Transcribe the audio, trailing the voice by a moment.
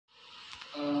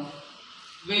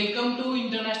Welcome to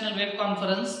International Web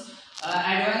Conference,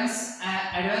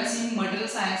 Advancing Material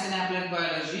Science and Applied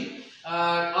Biology,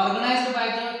 organized by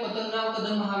the Patanrao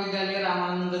Kadam Mahavidyalaya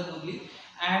Ramananda Purli.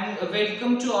 And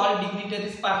welcome to all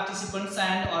dignitaries, participants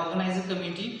and organizer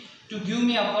committee to give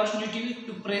me opportunity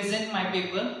to present my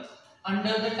paper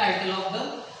under the title of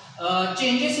the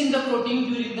changes in the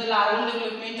protein during the larval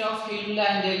development of Hellula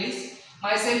and undalis.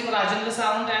 Myself Rajendra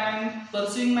Sawant, and I am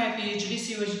pursuing my PhD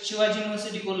Shivaji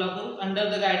University Kolhapur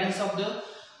under the guidance of the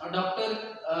Dr.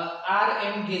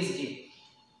 R.M. Gesge.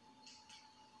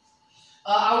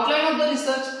 Outline of the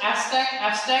research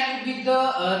abstract with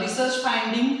the research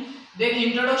finding. Then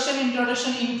introduction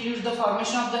includes the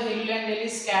formation of the Hellula and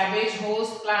undalis, cabbage,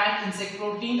 host, plant, insect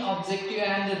protein, objective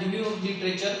and the review of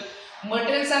literature.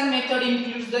 Materials and method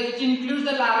includes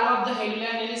the larva of the Hellula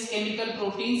and undalis, chemical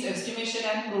proteins, estimation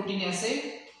and protein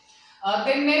assay.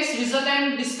 Then next, result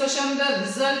and discussion. The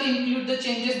result include the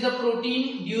changes the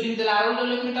protein during the larval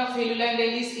development of Hellula and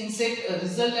undalis, insect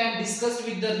result and discussed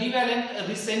with the relevant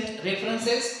recent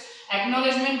references.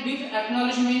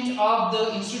 Acknowledgement of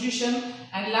the institution,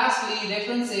 and lastly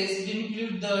references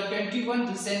include the 21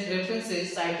 recent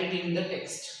references cited in the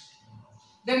text.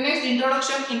 Then next,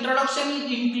 introduction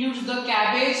includes the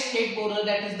cabbage head borer,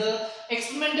 that is the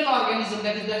experimental organism,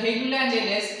 that is the Hellula and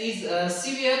undalis is a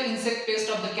severe insect pest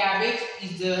of the cabbage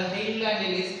is the Hellula and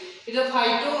undalis. It is a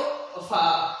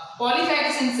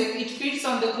polyphagous insect. It feeds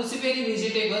on the cruciferous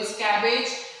vegetables, cabbage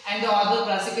and the other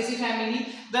Brassicaceae family.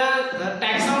 The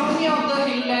taxonomy of the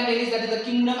Hellula and undalis, that is the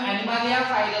kingdom Animalia,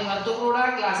 phylum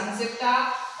Arthropoda, class Insecta,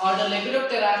 order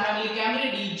Lepidoptera, family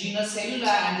Camelidae, genus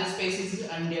Hellula and the species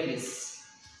undalis.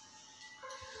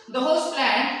 The host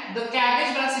plant, the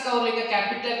cabbage Brassica or like a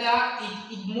capitata,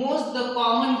 it mows the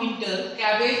common winter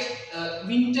cabbage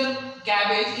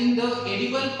in the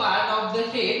edible part of the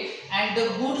head and the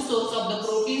good source of the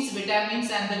proteins,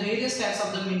 vitamins and the various types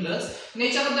of the minerals.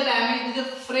 Nature of the damage is a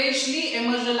freshly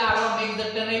emerged larva makes the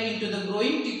tunnel into the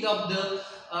growing tip of the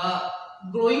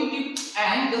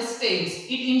and the stems.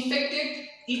 It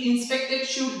inspected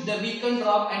should the beacon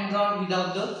drop and drown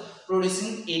without the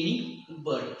producing any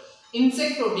bird.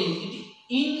 Insect protein.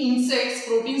 In insects,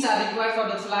 proteins are required for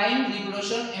the flying,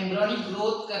 reproduction, embryonic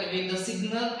growth, with the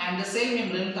signal and the cell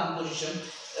membrane composition.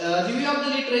 Review of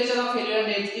the literature of Hellula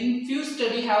and undalis. In few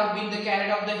studies have been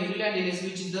carried of the Hellula and undalis,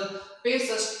 which is the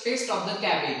pest of the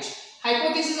cabbage.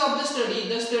 Hypothesis of the study.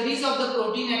 The studies of the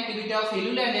protein activity of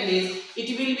Hellula and undalis,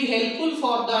 it will be helpful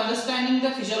for the understanding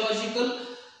the physiology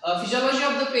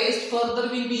of the pest. Further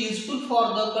will be useful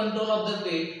for the control of the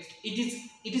pest.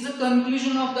 It is a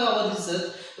conclusion of our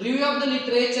research. Review of the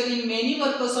literature. In many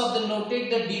workers of the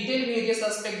noted the detailed various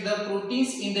aspects the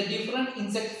proteins in the different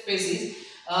insect species.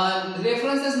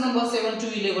 References number 7 to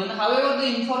 11. However, the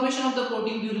information of the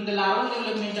protein during the larval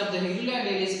development of the Hellula and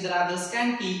undalis is rather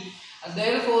scanty.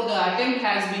 Therefore, the attempt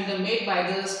has been made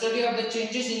by the study of the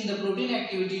changes in the protein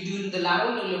activity during the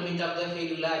larval development of the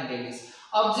Hellula and undalis.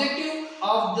 Objective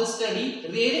of the study: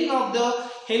 rearing of the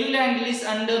Hellula and undalis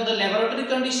under the laboratory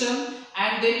condition,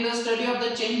 and then the study of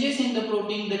the changes in the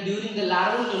protein during the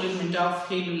larval development of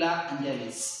Hellula and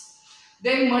undalis.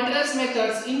 Then materials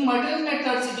methods. In material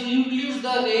methods, it includes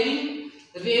the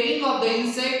rearing of the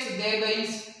insects.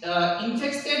 The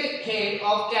infested head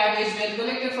of cabbage were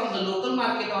collected from the local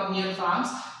market or near farms.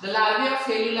 The larvae of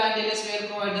Hellula and undalis were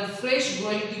provided fresh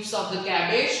growing tips of the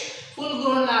cabbage.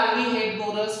 Full-grown larvae head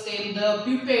borers stem the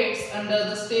pupates under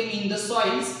the stem in the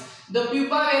soils. The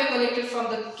pupa were collected from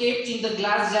the kept in the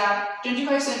glass jar,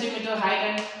 25 cm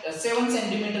height and 7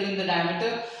 cm in the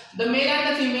diameter. The male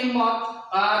and the female moth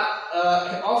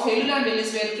of Hellula and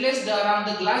undalis were placed around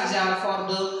the glass jar for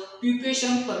the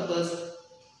pupation purpose.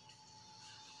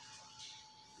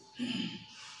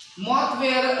 Moth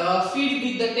were fed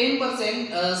with the 10%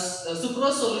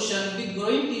 sucrose solution with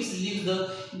growing tips leaves.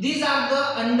 These are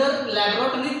the under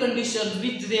laboratory conditions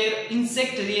with their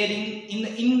insect rearing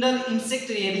in the insect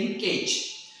rearing cage.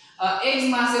 Eggs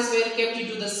masses were kept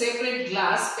into the separate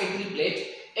glass petri plate.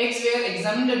 Eggs were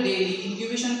examined daily.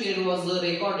 Incubation period was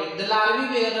recorded. The larvae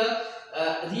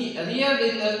were reared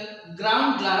in the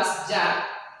ground glass jar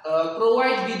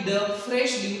provided with the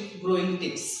freshly growing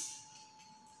tips.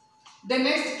 The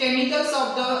next, chemicals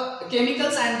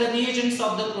and the reagents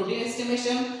of the protein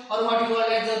estimation, or what you call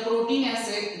as the protein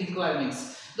assay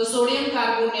requirements. The sodium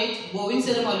carbonate, bovine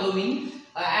serum albumin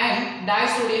and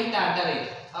disodium tartarate,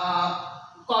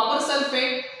 copper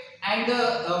sulfate and the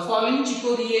following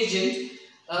Chico reagent,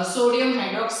 sodium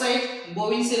hydroxide,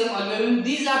 bovine serum albumin.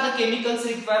 These are the chemicals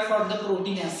required for the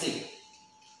protein assay.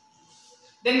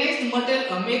 The next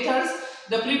methods.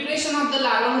 the preparation of the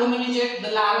larval homogenate.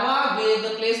 The larva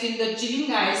were placed in the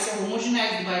chilling ice,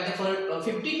 homogenized by the for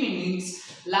 15 minutes.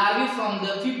 Larvae from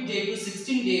the 5th day to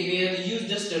 16th day were used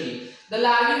to study. The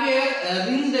larvae were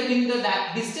rinsed in the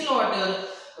distilled water.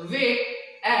 Weight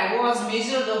was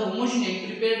measured the homogenate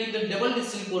prepared in the double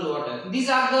distilled cold water. These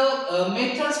are the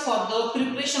methods for the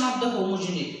preparation of the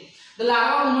homogenate. The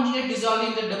larva homogenate dissolved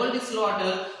in the double distilled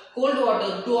water, cold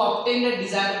water to obtain the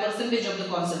desired percentage of the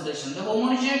concentration. The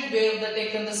homogenate were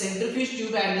taken the centrifuge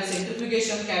tube and the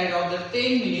centrifugation carried out the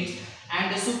 10 minutes, and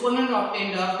the supernatant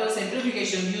obtained after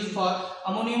centrifugation used for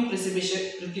ammonium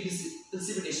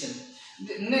precipitation.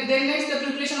 Then next, the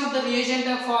preparation of the reagent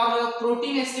for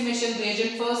protein estimation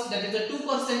reagent. First, that is the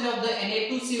 2% of the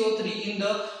Na2CO3 in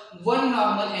the 1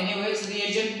 normal NaOH.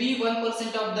 Reagent B,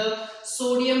 1% of the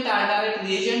sodium tartarate.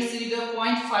 Reagent C, the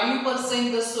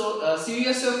 0.5% the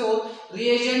CuSO4.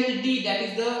 Reagent D, that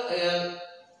is the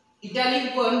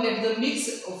italic one, that is the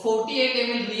mix 48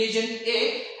 ml reagent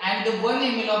A and the 1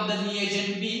 ml of the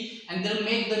reagent B, and then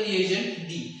make the reagent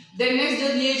D. Then next,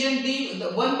 the reagent D, the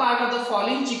one part of the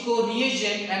falling Chico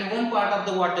reagent and one part of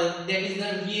the water, that is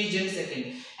the reagent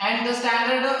second. And the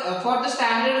standard for the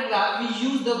standard graph we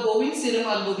use the bovine serum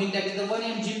albumin, that is the 1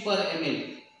 mg per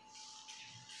ml.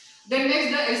 Then next,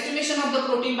 the estimation of the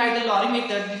protein by the Lorry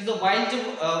method. This is the wild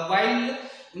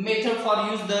method for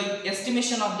use the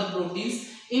estimation of the proteins.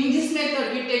 In this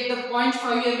method, we take the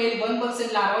 0.5 ml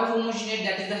 1% larval homogenate,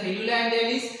 that is the Hellula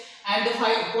undalis, and the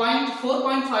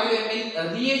 4.5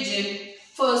 ml reagent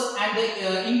first, and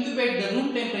incubate the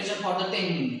room temperature for the 10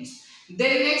 minutes.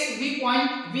 Then next, we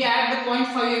add the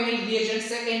 0.5 ml reagent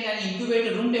second and incubate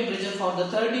the room temperature for the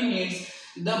 30 minutes.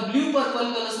 The blue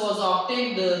purple colors was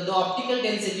obtained the optical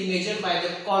density measured by the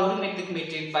colorimetric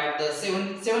method by the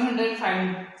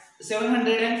 715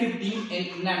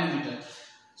 nanometer.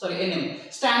 Nm.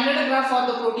 Standard graph for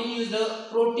the protein use the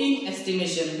protein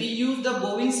estimation. We use the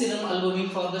bovine serum albumin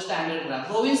for the standard graph.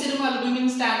 Bovine serum albumin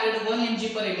standard 1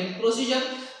 mg per ml. Procedure,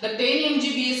 the 10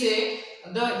 mg BSA.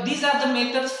 These are the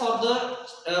methods for the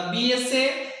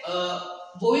BSA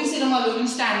bovine serum albumin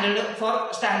standard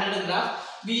for standard graph.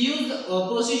 We use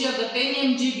procedure the 10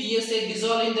 mg BSA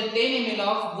dissolved in the 10 ml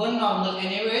of 1 normal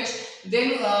NaOH.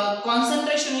 Then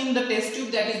concentration in the test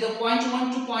tube, that is the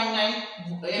 0.1 to 0.9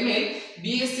 ml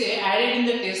BSA added in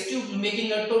the test tube,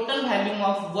 making a total volume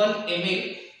of 1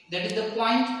 ml, that is the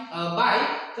by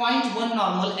 0.1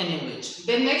 normal NaOH.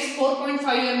 Then next, 4.5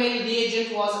 ml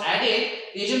reagent was added.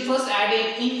 Reagent first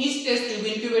added in each test tube,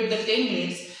 incubate the 10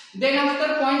 minutes. Then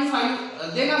after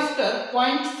 0.5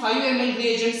 ml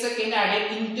reagent second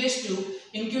added in test tube,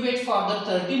 incubate for the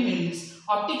 30 minutes.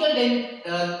 Optical there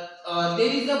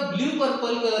is the blue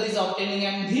purple color is obtaining,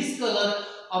 and this color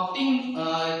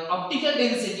optical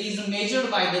density is measured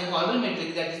by the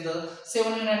colorimetric, that is the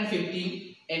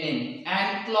 715 nm,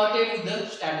 and plotted with the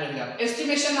standard graph.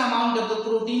 Estimation amount of the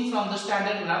protein from the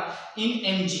standard graph in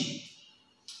mg.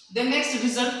 The next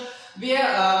result, we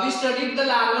studied the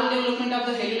larval development of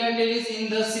the Hellula undalis in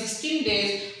the 16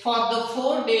 days for the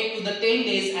 4 days to the 10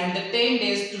 days and the 10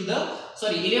 days to the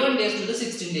 11 days to the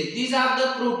 16 days. These are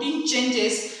the protein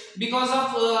changes because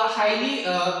of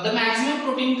the maximum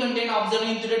protein content observed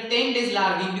into the 10 days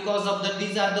larvae, because of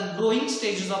these are the growing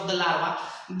stages of the larva.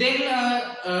 Then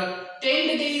 10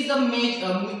 days is the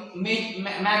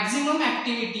maximum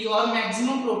activity or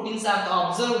maximum proteins are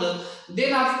observed.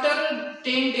 Then after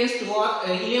 10 days to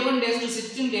 11 days to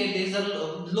 16 days, there is a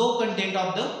low content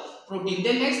of the protein.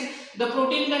 Then next, the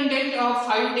protein content of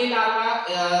 5-day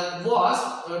larva was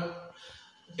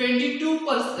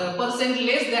 22%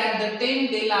 less than the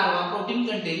 10-day larva protein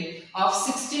content of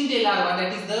 16-day larva,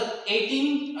 that is the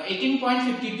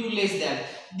 18.52 less than.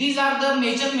 These are the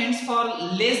measurements for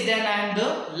less than and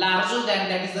the larger than,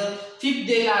 that is the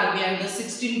 5th-day larvae and the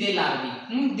 16-day larvae.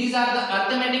 These are the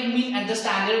arithmetic mean and the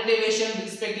standard deviation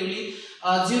respectively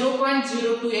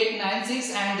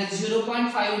 0.02896 and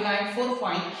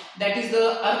 0.594 that is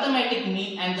the arithmetic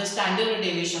mean and the standard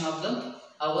deviation of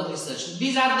our research.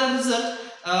 These are the results.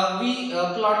 We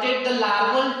plotted the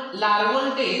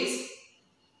larval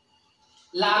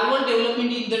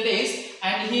development in the days,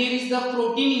 and here is the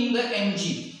protein in the mg.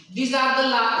 These are the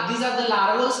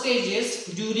larval stages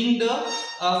during the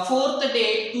 4th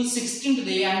day to 16th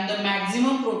day, and the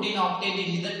maximum protein obtained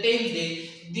in the 10th day.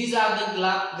 These are the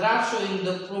graph showing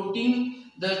the protein,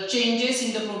 the changes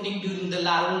in the protein during the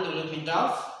larval development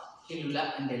of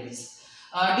Hellula undalis.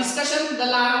 Discussion: the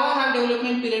larva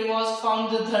development period was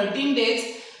found the 13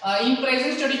 days. In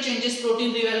present study, changes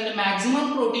protein revealed the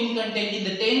maximum protein content in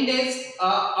the 10 days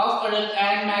of adult,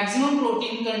 and maximum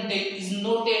protein content is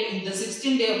noted in the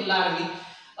 16th day of larvae.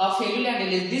 of Hellula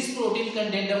undalis, this protein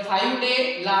contained a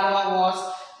 5-day larva was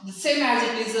the same as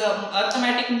it is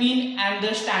arithmetic mean and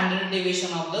the standard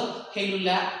deviation of the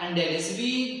Hellula undalis.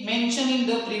 We mentioned in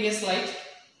the previous slide.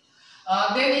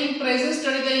 Then in present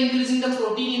study, they increasing the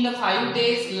protein in the 5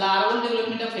 days larval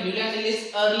development of Hellula undalis,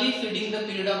 early feeding the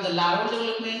period of the larval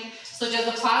development, such as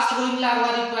the fast growing larva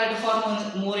required for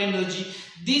more energy.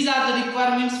 These are the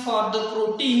requirements for the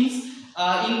proteins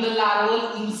in the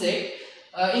larval insect.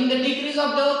 In the decrease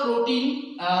of the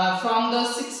protein from the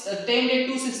 10 day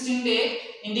to 16 day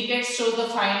indicates shows the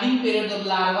finding period of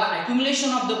larva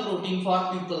accumulation of the protein for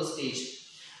pupal stage.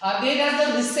 There are the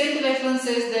recent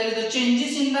references. There is the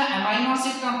changes in the amino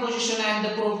acid composition and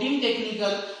the protein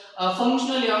technical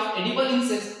functionally of edible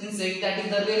insect, that is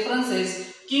the references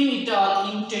Kim et al.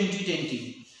 In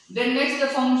 2020. Then next, the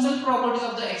functional properties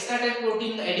of the extracted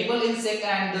protein, the edible insect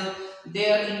and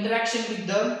their interaction with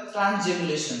the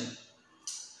transgemulation.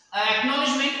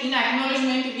 Acknowledgement. In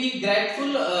acknowledgement, we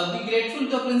grateful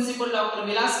to Principal Dr.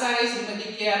 Vilas Kare, Srimati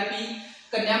KRP,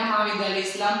 Kanya Mahavidyalaya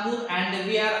Islampur, and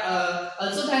we are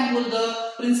also thankful the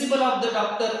Principal of the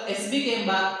Dr. SB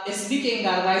Kengar,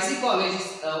 YC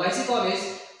College,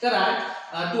 Karat,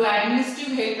 to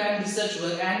administrative help and research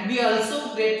work, and we are also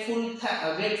grateful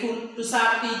to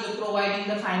Sarti to providing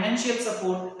the financial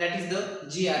support, that is the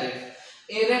GRF.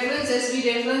 References we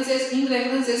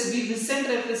recent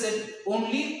references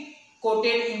only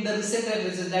quoted in the recent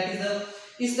references, that is the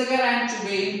Istagar and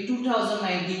Chube in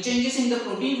 2019, changes in the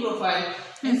protein profile,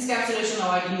 encapsulation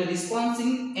avoiding the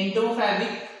responsing entomophagic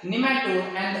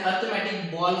nematode and the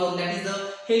arithmetic bollworm, that is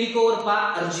the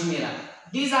Helicoverpa argymera.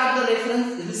 These are the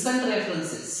recent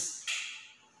references.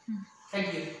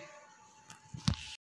 Thank you.